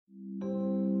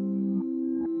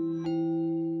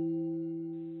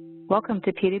Welcome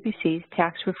to PwC's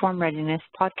Tax Reform Readiness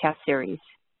podcast series.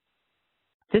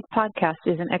 This podcast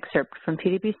is an excerpt from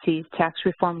PwC's Tax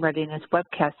Reform Readiness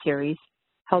webcast series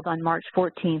held on March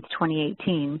 14,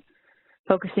 2018,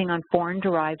 focusing on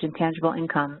foreign-derived intangible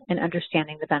income and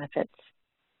understanding the benefits.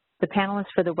 The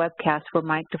panelists for the webcast were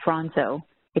Mike DeFranzo,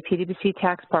 a PwC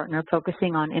tax partner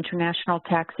focusing on international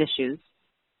tax issues,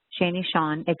 Shani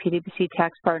Shawn, a PwC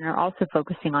tax partner also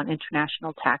focusing on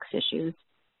international tax issues,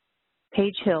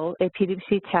 Paige Hill, a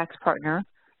PwC tax partner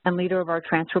and leader of our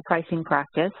transfer pricing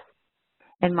practice,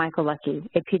 and Michael Leckie,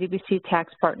 a PwC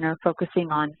tax partner focusing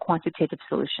on quantitative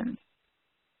solutions.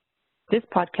 This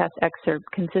podcast excerpt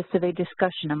consists of a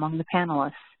discussion among the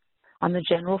panelists on the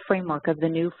general framework of the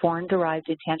new foreign-derived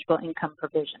intangible income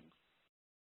provisions.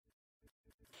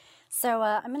 So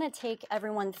I'm going to take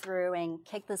everyone through and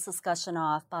kick this discussion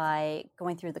off by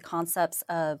going through the concepts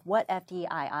of what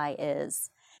FDII is.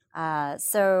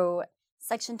 So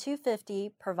Section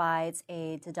 250 provides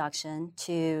a deduction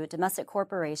to domestic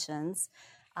corporations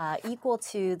equal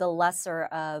to the lesser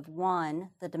of 1,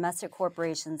 the domestic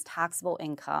corporation's taxable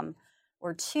income,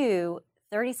 or 2,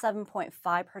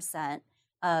 37.5%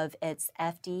 of its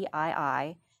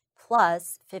FDII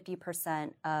plus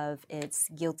 50% of its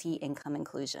GILTI income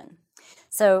inclusion.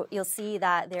 So you'll see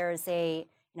that there's a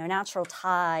natural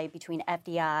tie between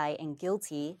FDI and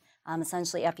GILTI.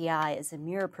 Essentially, FDI is a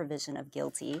mirror provision of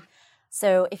GILTI.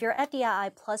 So if your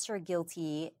FDII plus your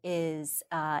GILTI is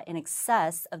in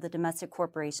excess of the domestic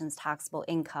corporation's taxable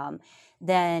income,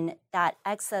 then that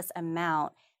excess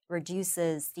amount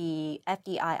reduces the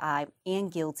FDII and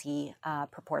GILTI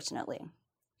proportionately.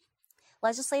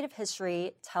 Legislative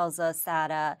history tells us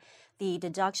that the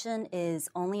deduction is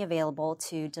only available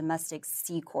to domestic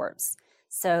C Corps.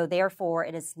 So therefore,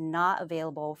 it is not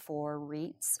available for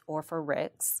REITs or for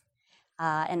RICs.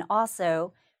 And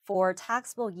also, for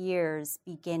taxable years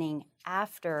beginning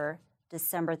after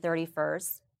December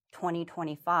 31st,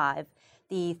 2025,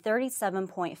 the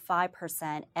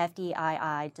 37.5%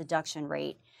 FDII deduction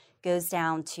rate goes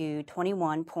down to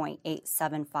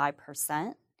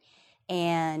 21.875%.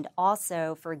 And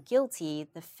also for GILTI,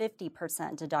 the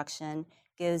 50% deduction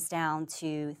goes down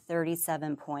to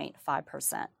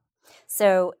 37.5%.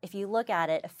 So if you look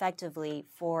at it effectively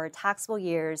for taxable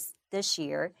years this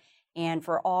year, and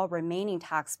for all remaining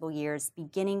taxable years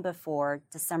beginning before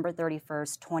December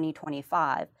 31st,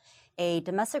 2025, a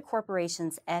domestic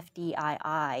corporation's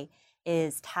FDII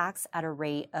is taxed at a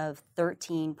rate of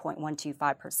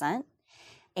 13.125%.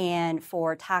 And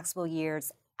for taxable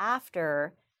years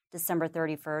after December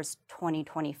 31st,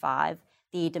 2025,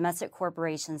 the domestic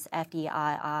corporation's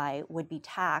FDII would be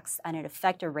taxed at an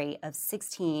effective rate of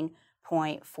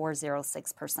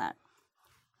 16.406%.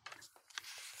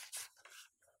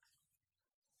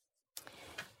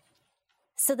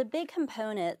 So the big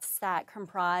components that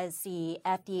comprise the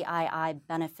FDII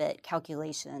benefit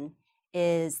calculation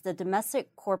is the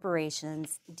domestic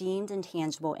corporation's deemed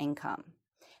intangible income.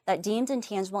 That deemed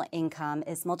intangible income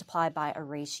is multiplied by a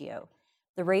ratio.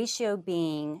 The ratio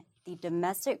being the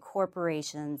domestic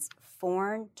corporation's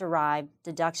foreign-derived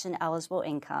deduction-eligible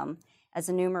income as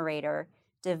a numerator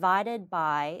divided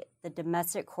by the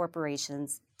domestic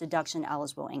corporation's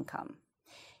deduction-eligible income.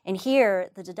 And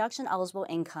here, the deduction-eligible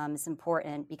income is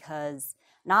important because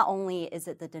not only is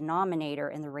it the denominator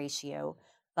in the ratio,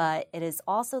 but it is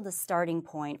also the starting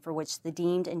point for which the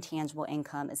deemed intangible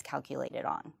income is calculated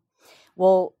on.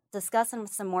 We'll discuss in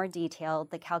some more detail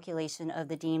the calculation of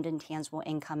the deemed intangible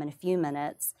income in a few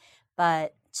minutes,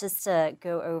 but just to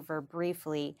go over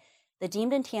briefly, the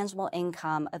deemed intangible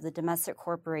income of the domestic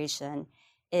corporation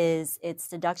is its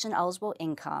deduction-eligible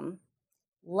income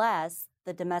less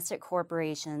the domestic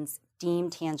corporation's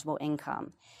deemed tangible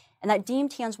income. And that deemed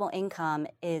tangible income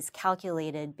is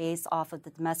calculated based off of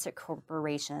the domestic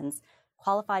corporation's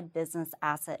qualified business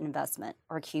asset investment,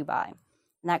 or QBI. And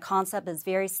that concept is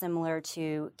very similar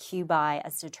to QBI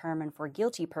as determined for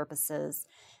GILTI purposes,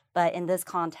 but in this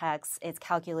context, it's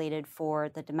calculated for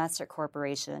the domestic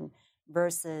corporation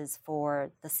versus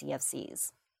for the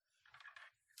CFCs.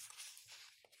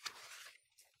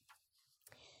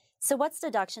 So what's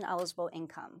deduction-eligible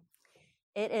income?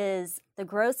 It is the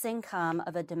gross income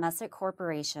of a domestic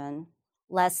corporation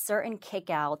less certain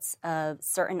kickouts of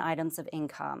certain items of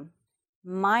income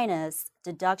minus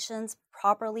deductions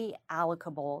properly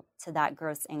allocable to that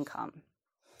gross income.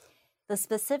 The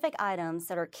specific items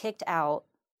that are kicked out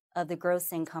of the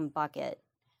gross income bucket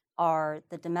are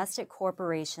the domestic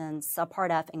corporation's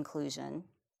Subpart F inclusion,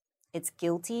 its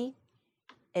GILTI,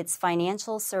 its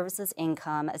financial services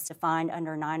income as defined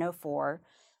under 904,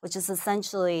 which is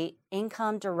essentially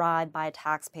income derived by a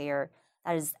taxpayer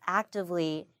that is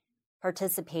actively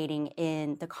participating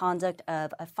in the conduct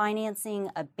of a financing,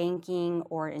 a banking,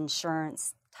 or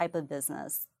insurance type of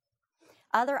business.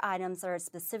 Other items that are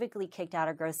specifically kicked out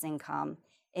of gross income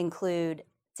include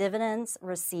dividends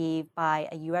received by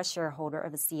a U.S. shareholder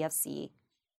of a CFC,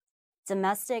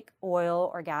 domestic oil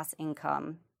or gas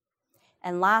income,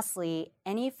 and lastly,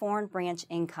 any foreign branch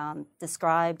income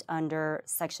described under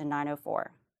Section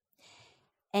 904.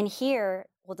 And here,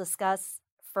 we'll discuss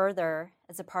further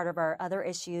as a part of our other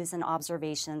issues and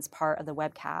observations part of the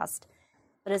webcast.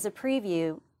 But as a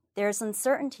preview, there's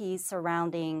uncertainty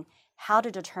surrounding how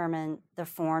to determine the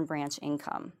foreign branch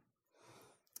income.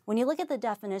 When you look at the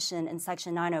definition in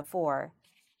Section 904,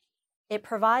 it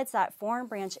provides that foreign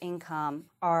branch income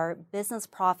are business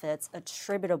profits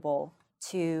attributable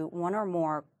to one or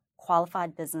more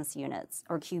qualified business units,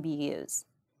 or QBUs,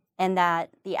 and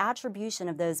that the attribution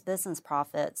of those business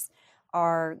profits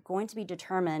are going to be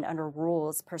determined under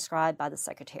rules prescribed by the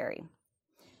Secretary.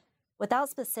 Without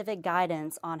specific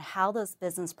guidance on how those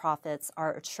business profits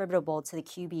are attributable to the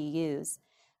QBUs,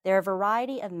 there are a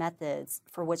variety of methods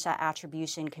for which that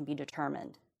attribution can be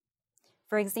determined.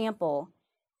 For example,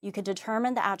 you could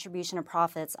determine the attribution of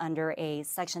profits under a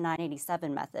Section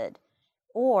 987 method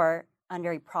or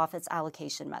under a profits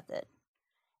allocation method.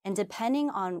 And depending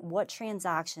on what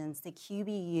transactions the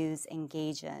QBUs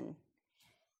engage in,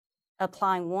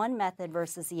 applying one method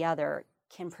versus the other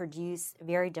can produce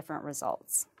very different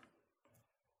results.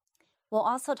 We'll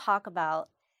also talk about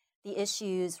the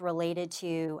issues related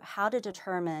to how to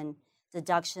determine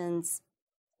deductions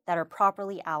that are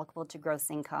properly allocable to gross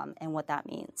income and what that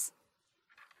means.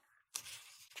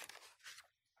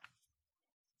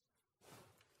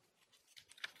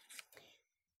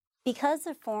 Because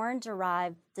the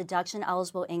foreign-derived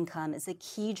deduction-eligible income is a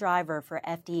key driver for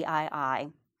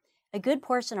FDII, a good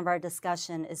portion of our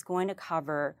discussion is going to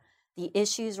cover the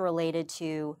issues related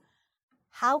to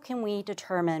how can we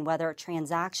determine whether a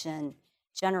transaction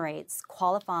generates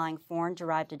qualifying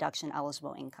foreign-derived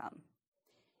deduction-eligible income.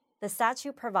 The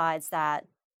statute provides that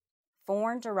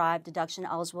foreign-derived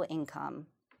deduction-eligible income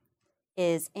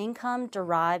is income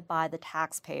derived by the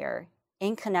taxpayer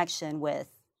in connection with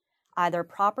either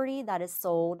property that is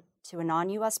sold to a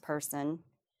non-U.S. person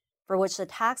for which the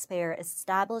taxpayer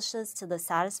establishes to the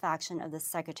satisfaction of the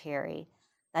Secretary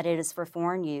that it is for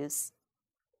foreign use,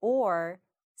 or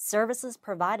services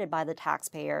provided by the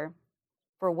taxpayer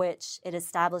for which it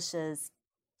establishes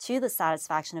to the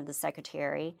satisfaction of the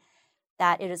Secretary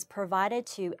that it is provided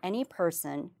to any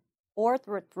person or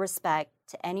with respect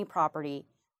to any property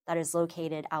that is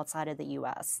located outside of the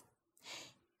U.S.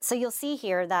 So you'll see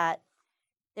here that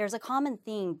there's a common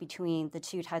theme between the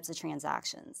two types of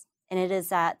transactions, and it is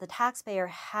that the taxpayer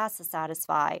has to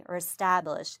satisfy or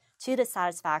establish to the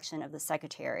satisfaction of the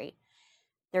Secretary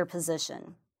their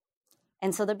position.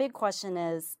 And so the big question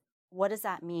is, what does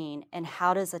that mean, and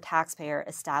how does the taxpayer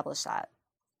establish that?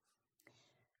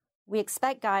 We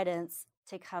expect guidance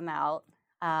to come out,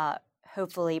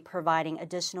 hopefully providing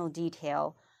additional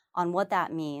detail on what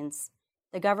that means.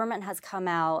 The government has come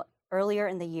out earlier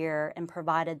in the year and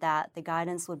provided that the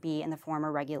guidance would be in the form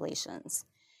of regulations.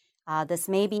 This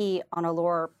may be on a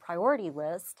lower priority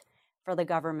list for the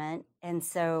government, and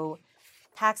so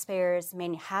taxpayers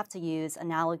may have to use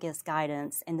analogous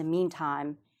guidance in the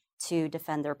meantime to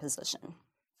defend their position.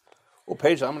 Well,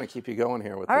 Paige, I'm going to keep you going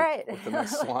here with the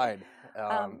next slide.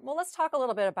 Well, let's talk a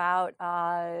little bit about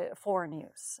foreign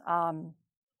use.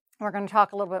 We're going to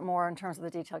talk a little bit more in terms of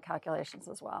the detailed calculations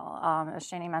as well. As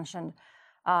Shani mentioned,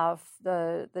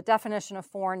 the definition of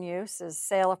foreign use is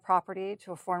sale of property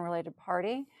to a foreign-related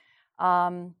party,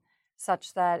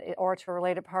 such that or to a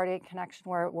related party connection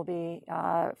where it will be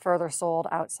further sold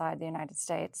outside the United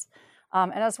States.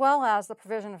 And as well as the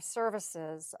provision of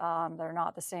services that are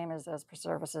not the same as those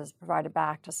services provided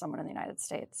back to someone in the United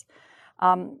States.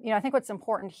 I think what's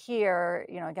important here,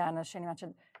 again, as Shani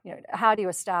mentioned, how do you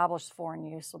establish foreign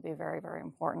use will be very, very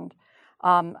important.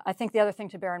 I think the other thing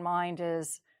to bear in mind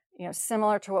is,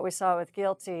 similar to what we saw with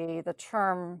GILTI, the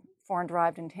term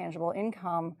foreign-derived intangible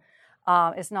income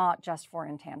is not just for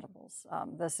intangibles.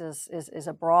 This is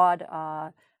a broad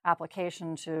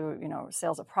application to,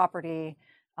 sales of property,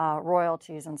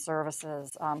 royalties and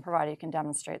services, provided you can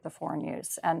demonstrate the foreign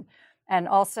use. And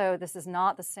also, this is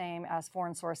not the same as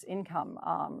foreign source income,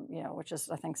 which is,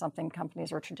 I think, something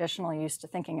companies are traditionally used to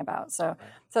thinking about. So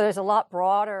there's a lot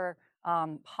broader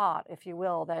pot, if you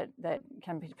will, that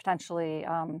can be potentially,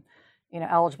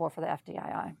 eligible for the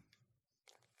FDII.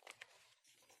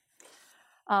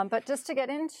 But just to get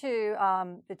into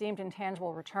the deemed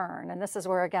intangible return, and this is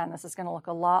where, again, this is going to look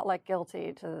a lot like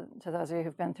GILTI to those of you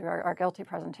who've been through our GILTI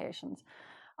presentations.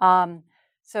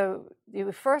 So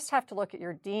you first have to look at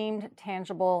your deemed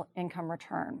tangible income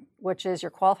return, which is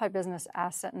your qualified business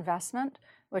asset investment,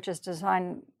 which is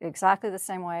designed exactly the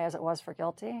same way as it was for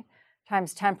GILTI,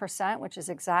 times 10%, which is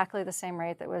exactly the same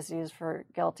rate that was used for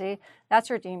GILTI. That's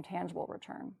your deemed tangible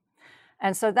return.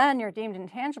 And so then your deemed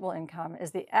intangible income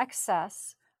is the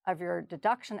excess of your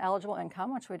deduction eligible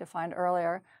income, which we defined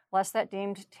earlier, less that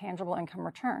deemed tangible income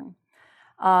return.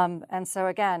 And so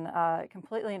again,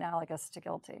 completely analogous to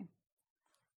GILTI.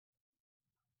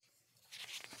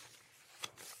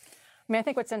 I mean, I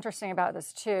think what's interesting about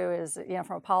this too is,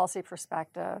 from a policy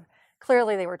perspective,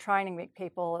 clearly they were trying to make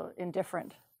people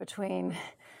indifferent between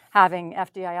having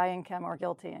FDII income or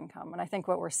GILTI income. And I think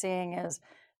what we're seeing is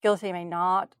GILTI may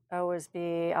not always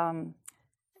be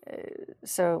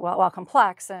while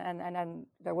complex, and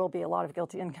there will be a lot of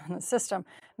GILTI income in the system,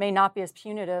 may not be as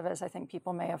punitive as I think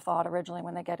people may have thought originally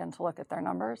when they get in to look at their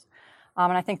numbers.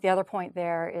 And I think the other point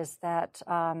there is that,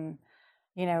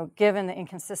 given the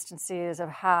inconsistencies of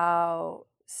how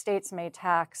states may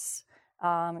tax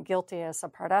GILTI as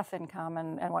Subpart F income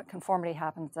and what conformity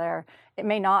happens there, it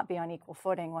may not be on equal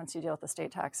footing once you deal with the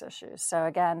state tax issues. So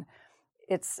again,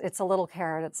 it's a little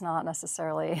carrot. It's not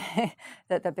necessarily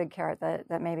the big carrot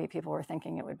that maybe people were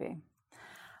thinking it would be.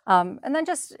 And then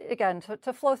just, again,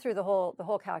 to flow through the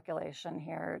whole calculation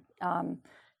here,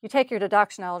 you take your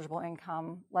deduction eligible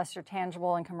income less your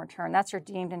tangible income return. That's your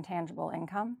deemed intangible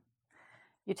income.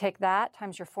 You take that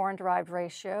times your foreign derived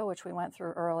ratio, which we went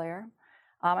through earlier,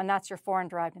 and that's your foreign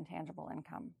derived intangible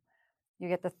income. You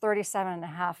get the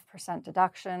 37.5%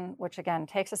 deduction, which again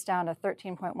takes us down to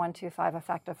 13.125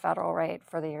 effective federal rate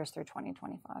for the years through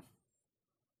 2025.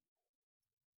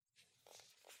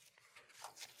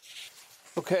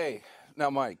 Okay,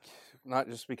 now Mike, not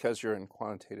just because you're in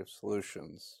quantitative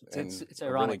solutions, it's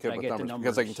ironic really good with numbers,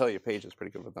 because I can tell you Paige is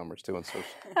pretty good with numbers too, and so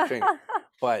Shane.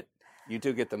 But you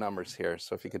do get the numbers here,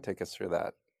 so if you could take us through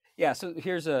that. Yeah, so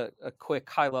here's a quick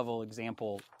high-level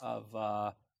example of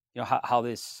how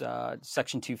this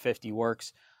Section 250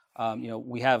 works.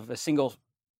 We have a single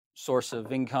source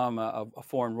of income, a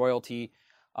foreign royalty,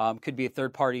 could be a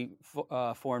third-party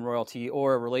foreign royalty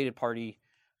or a related party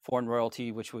foreign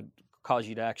royalty, which would cause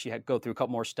you to actually go through a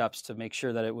couple more steps to make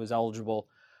sure that it was eligible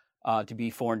to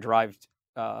be foreign-derived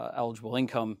eligible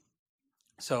income.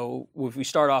 So if we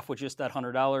start off with just that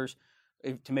 $100,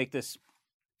 to make this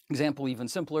example even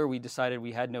simpler, we decided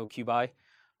we had no QBI.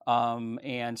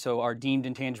 And so our deemed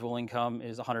intangible income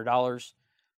is $100,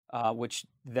 which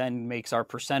then makes our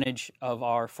percentage of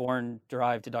our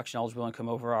foreign-derived deduction eligible income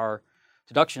over our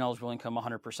deduction eligible income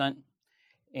 100%.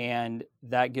 And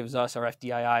that gives us our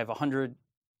FDII of 100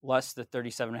 less the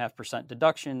 37.5%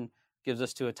 deduction, gives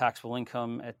us to a taxable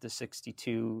income at the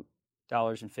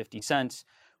 $62.50,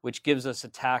 which gives us a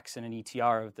tax and an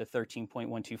ETR of the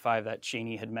 13.125 that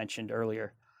Shani had mentioned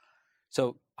earlier.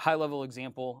 So high-level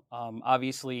example,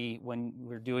 obviously when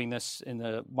we're doing this in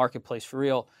the marketplace for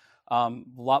real, a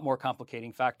lot more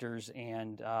complicating factors,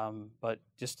 but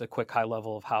just a quick high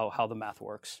level of how the math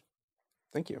works.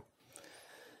 Thank you.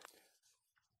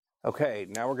 Okay,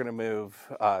 now we're going to move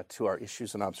to our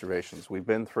issues and observations. We've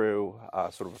been through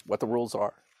sort of what the rules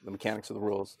are, the mechanics of the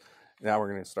rules. Now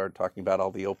we're going to start talking about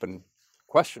all the open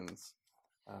questions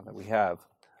that we have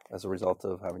as a result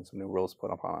of having some new rules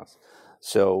put upon us.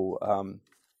 So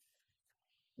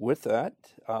with that,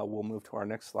 we'll move to our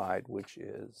next slide, which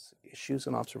is issues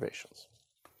and observations.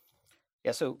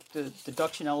 Yeah, so the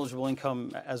deduction eligible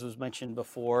income, as was mentioned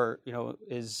before,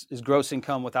 is gross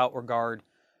income without regard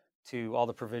to all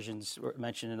the provisions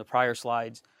mentioned in the prior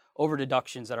slides over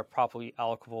deductions that are properly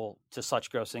allocable to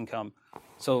such gross income.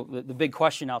 So the big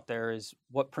question out there is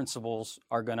what principles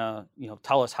are going to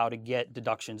tell us how to get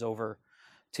deductions over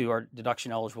to our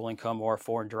deduction eligible income or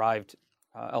foreign derived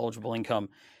eligible income.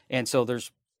 And so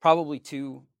there's probably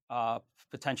two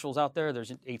potentials out there. There's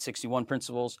 861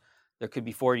 principles. There could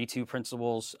be 482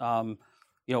 principles.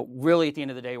 Really at the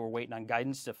end of the day, we're waiting on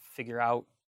guidance to figure out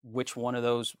which one of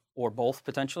those or both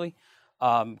potentially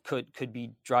could be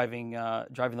driving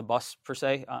the bus per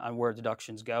se on where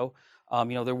deductions go.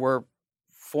 There were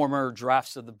former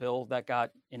drafts of the bill that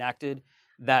got enacted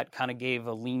that kind of gave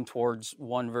a lean towards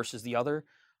one versus the other.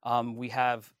 We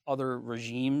have other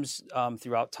regimes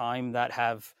throughout time that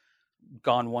have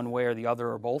gone one way or the other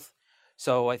or both.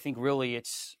 So I think really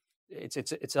it's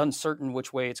uncertain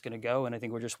which way it's going to go, and I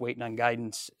think we're just waiting on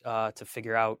guidance to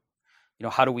figure out,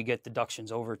 how do we get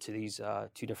deductions over to these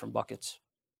two different buckets.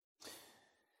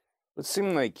 It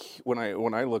seemed like when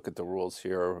I look at the rules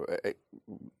here,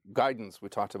 guidance, we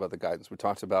talked about the guidance, we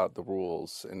talked about the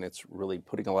rules, and it's really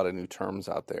putting a lot of new terms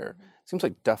out there. It seems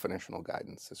like definitional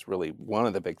guidance is really one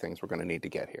of the big things we're going to need to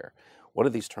get here. What do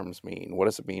these terms mean? What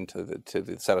does it mean to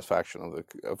the satisfaction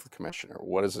of the commissioner?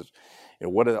 What is it?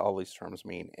 What do all these terms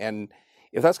mean? And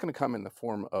if that's going to come in the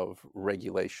form of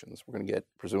regulations, we're going to get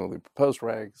presumably proposed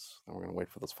regs, and we're going to wait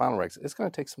for those final regs. It's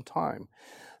going to take some time.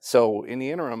 So in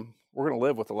the interim, we're going to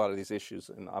live with a lot of these issues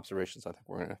and observations I think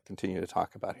we're going to continue to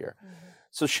talk about here.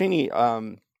 So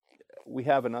Shani, we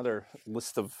have another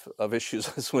list of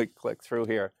issues as we click through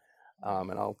here,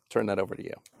 and I'll turn that over to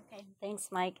you. Okay, thanks,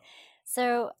 Mike.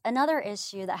 So another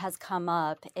issue that has come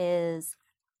up is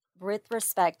with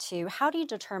respect to how do you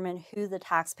determine who the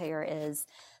taxpayer is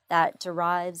that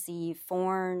derives the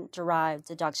foreign-derived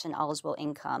deduction-eligible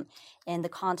income in the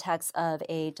context of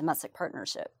a domestic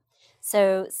partnership.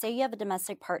 So say you have a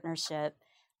domestic partnership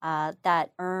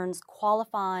that earns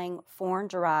qualifying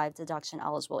foreign-derived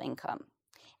deduction-eligible income.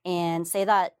 And say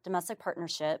that domestic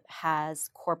partnership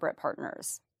has corporate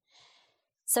partners.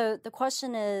 So the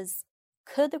question is,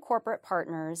 could the corporate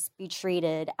partners be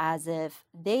treated as if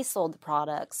they sold the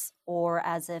products or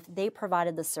as if they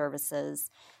provided the services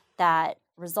that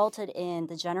resulted in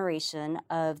the generation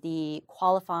of the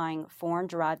qualifying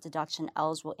foreign-derived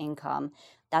deduction-eligible income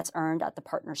that's earned at the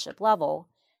partnership level,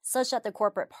 such that the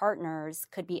corporate partners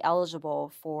could be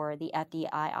eligible for the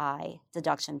FDII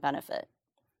deduction benefit?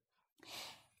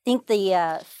 I think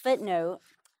the footnote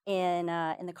in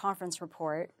the conference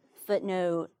report,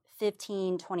 footnote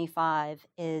 1525,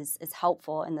 is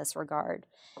helpful in this regard.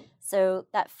 So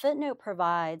that footnote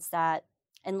provides that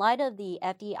in light of the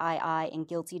FDII and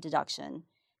GILTI deduction,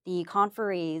 the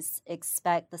conferees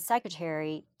expect the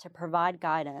Secretary to provide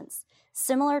guidance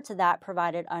similar to that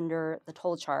provided under the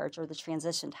toll charge or the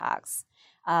transition tax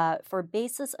for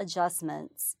basis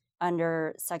adjustments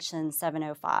under Section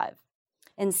 705.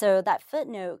 And so that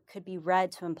footnote could be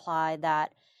read to imply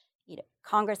that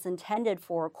Congress intended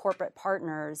for corporate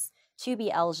partners to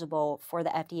be eligible for the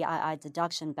FDII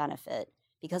deduction benefit,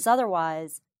 because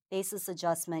otherwise basis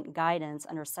adjustment guidance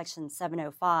under Section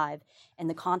 705 in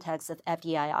the context of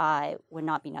FDII would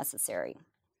not be necessary.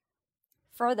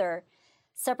 Further,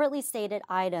 separately stated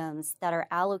items that are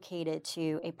allocated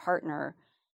to a partner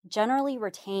generally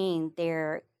retain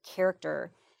their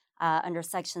character under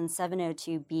Section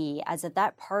 702B as if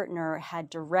that partner had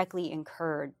directly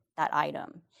incurred that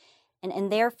item. And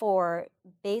therefore,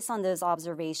 based on those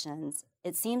observations,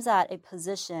 it seems that a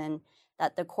position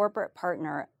that the corporate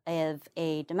partner of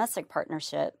a domestic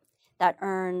partnership that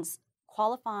earns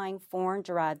qualifying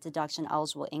foreign-derived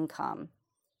deduction-eligible income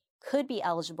could be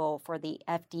eligible for the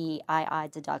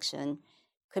FDII deduction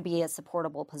could be a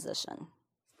supportable position.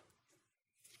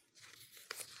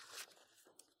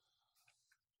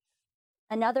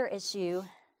 Another issue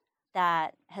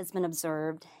that has been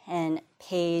observed, and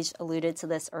Paige alluded to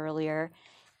this earlier,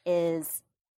 is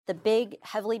the big,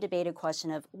 heavily debated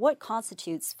question of what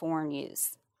constitutes foreign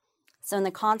use. So in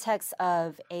the context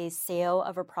of a sale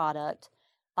of a product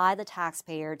by the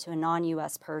taxpayer to a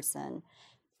non-U.S. person,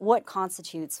 what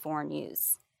constitutes foreign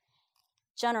use?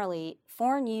 Generally,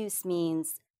 foreign use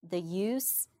means the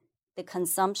use, the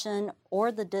consumption,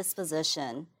 or the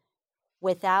disposition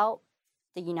without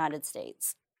the United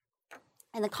States.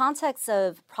 In the context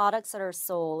of products that are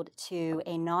sold to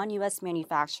a non-U.S.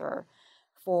 manufacturer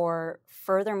for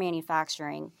further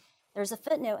manufacturing, there's a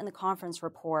footnote in the conference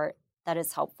report that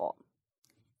is helpful.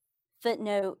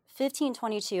 Footnote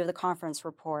 1522 of the conference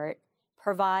report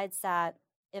provides that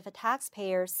if a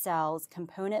taxpayer sells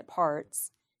component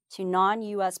parts to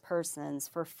non-U.S. persons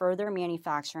for further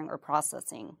manufacturing or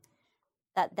processing,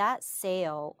 that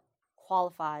sale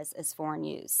qualifies as foreign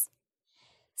use.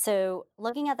 So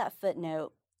looking at that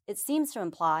footnote, it seems to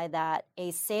imply that a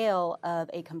sale of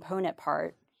a component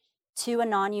part to a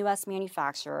non-U.S.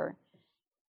 manufacturer,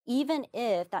 even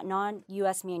if that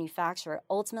non-U.S. manufacturer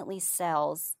ultimately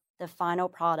sells the final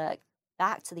product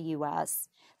back to the U.S.,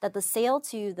 that the sale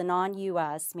to the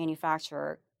non-U.S.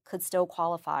 manufacturer could still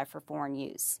qualify for foreign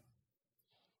use.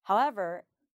 However,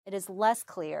 it is less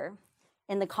clear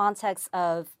in the context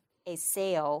of a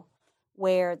sale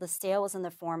where the sale is in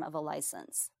the form of a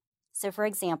license. So for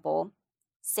example,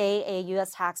 say a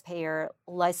U.S. taxpayer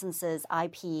licenses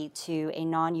IP to a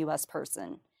non-U.S.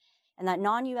 person, and that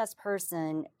non-U.S.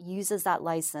 person uses that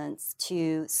license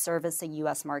to service the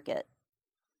U.S. market.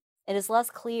 It is less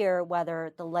clear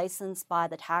whether the license by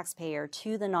the taxpayer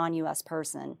to the non-U.S.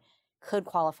 person could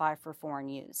qualify for foreign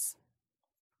use.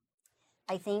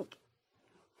 I think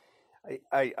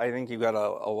I think you've got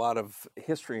a lot of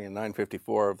history in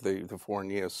 954 of the foreign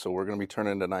use, so we're going to be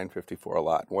turning to 954 a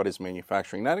lot. What is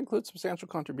manufacturing? That includes substantial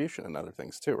contribution and other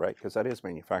things too, right? Because that is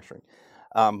manufacturing.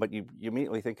 But you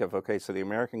immediately think of, okay, so the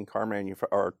American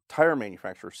or tire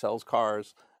manufacturer sells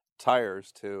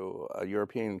tires to a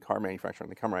European car manufacturer,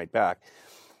 and they come right back.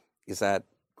 Is that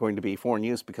going to be foreign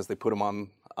use because they put them on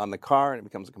the car and it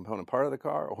becomes a component part of the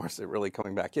car, or is it really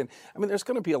coming back in? I mean, there's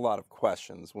going to be a lot of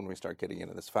questions when we start getting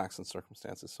into this facts and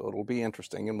circumstances, so it'll be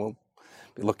interesting, and we'll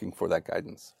be looking for that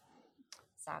guidance.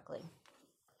 Exactly.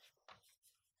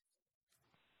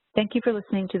 Thank you for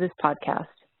listening to this podcast.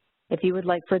 If you would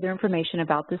like further information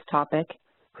about this topic,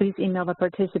 please email the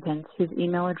participants whose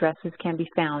email addresses can be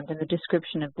found in the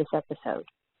description of this episode.